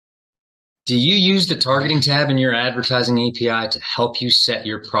Do you use the targeting tab in your advertising API to help you set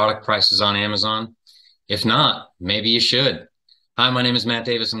your product prices on Amazon? If not, maybe you should. Hi, my name is Matt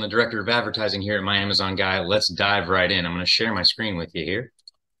Davis. I'm the director of advertising here at My Amazon Guy. Let's dive right in. I'm going to share my screen with you here.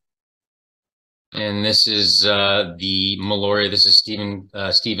 And this is the Meloria. This is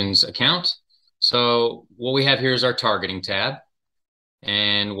Steven's account. So what we have here is our targeting tab.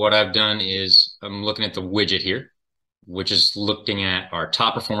 And what I've done is I'm looking at the widget here, which is looking at our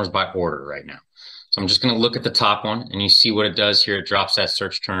top performers by order right now. So I'm just going to look at the top one, and you see what it does here. It drops that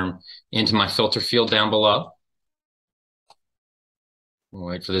search term into my filter field down below. We'll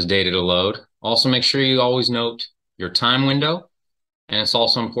wait for this data to load. Also, make sure you always note your time window, and it's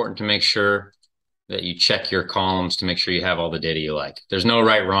also important to make sure that you check your columns to make sure you have all the data you like. There's no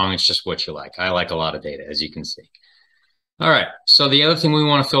right, wrong. It's just what you like. I like a lot of data, as you can see. All right. So the other thing we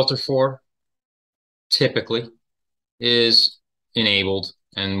want to filter for typically is enabled.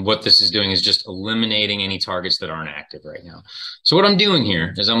 And what this is doing is just eliminating any targets that aren't active right now. So what I'm doing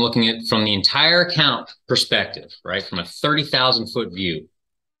here is I'm looking at from the entire account perspective, right? From a 30,000 foot view,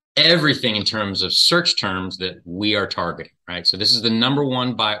 everything in terms of search terms that we are targeting, right? So this is the number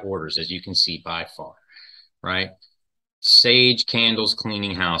one by orders, as you can see by far, right? Sage candles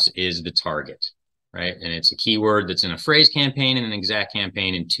cleaning house is the target, right? And it's a keyword that's in a phrase campaign and an exact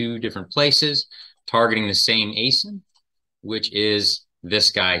campaign in two different places, targeting the same ASIN, which is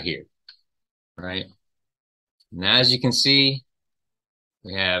this guy here, right? And as you can see,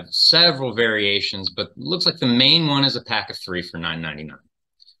 we have several variations, but it looks like the main one is a pack of 3 for $9.99.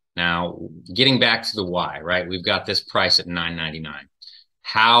 Now, getting back to the why, right? We've got this price at $9.99.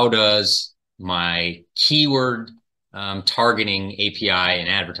 How does my keyword targeting API and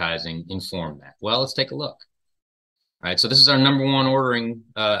advertising inform that? Well, let's take a look. All right, so this is our number one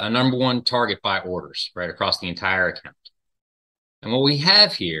a number one target by orders, right, across the entire account. And what we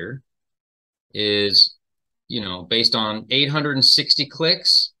have here is, based on 860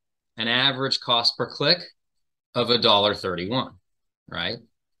 clicks, an average cost per click of $1.31, right?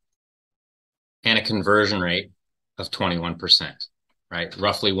 And a conversion rate of 21%, right?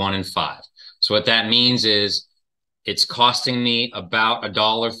 Roughly 1 in 5. So what that means is it's costing me about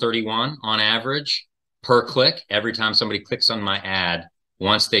 $1.31 on average per click every time somebody clicks on my ad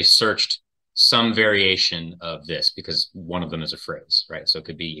once they searched some variation of this, because one of them is a phrase, right? So it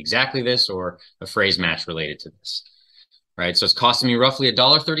could be exactly this or a phrase match related to this, right? So it's costing me roughly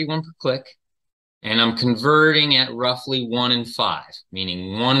 $1.31 per click, and I'm converting at roughly 1 in 5,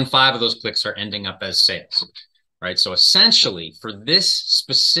 meaning 1 in 5 of those clicks are ending up as sales, right? So essentially for this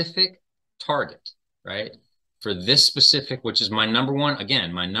specific target, right? For this specific, which is my number one,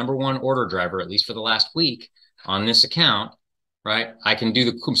 again, my number one order driver, at least for the last week on this account, right? I can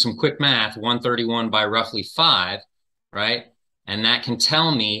do some quick math, 131 by roughly 5, right? And that can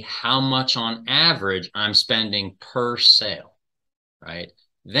tell me how much on average I'm spending per sale, right?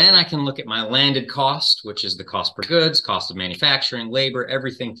 Then I can look at my landed cost, which is the cost per goods, cost of manufacturing, labor,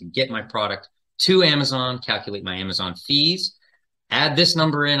 everything to get my product to Amazon, calculate my Amazon fees, add this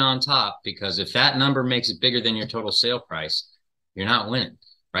number in on top, because if that number makes it bigger than your total sale price, you're not winning,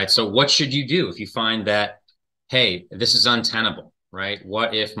 right? So what should you do if you find that, hey, this is untenable, right?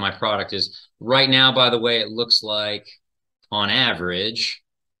 What if my product is right now, by the way, it looks like on average,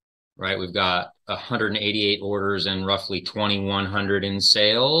 right, we've got 188 orders and roughly 2,100 in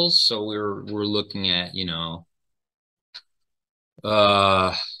sales. So we're looking at,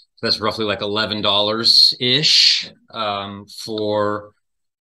 that's roughly like $11-ish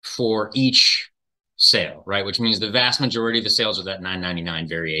for each sale, right? Which means the vast majority of the sales are that $9.99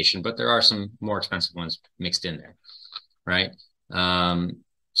 variation, but there are some more expensive ones mixed in there, right?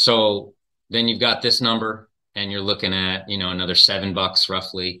 So then you've got this number, and you're looking at, another $7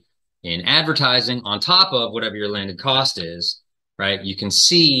 roughly in advertising on top of whatever your landed cost is, right? You can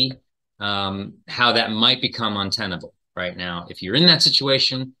see how that might become untenable right now. If you're in that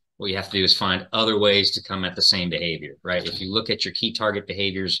situation, what you have to do is find other ways to come at the same behavior, right? If you look at your key target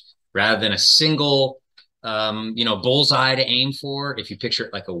behaviors rather than a single, bullseye to aim for, if you picture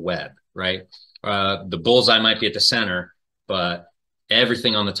it like a web, right? The bullseye might be at the center, but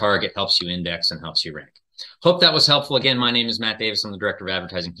everything on the target helps you index and helps you rank. Hope that was helpful. Again, my name is Matt Davis. I'm the director of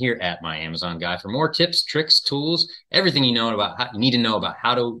advertising here at My Amazon Guy. For more tips, tricks, tools, everything you need to know about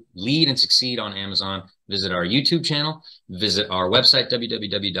how to lead and succeed on Amazon, visit our YouTube channel, visit our website,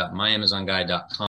 www.myamazonguy.com.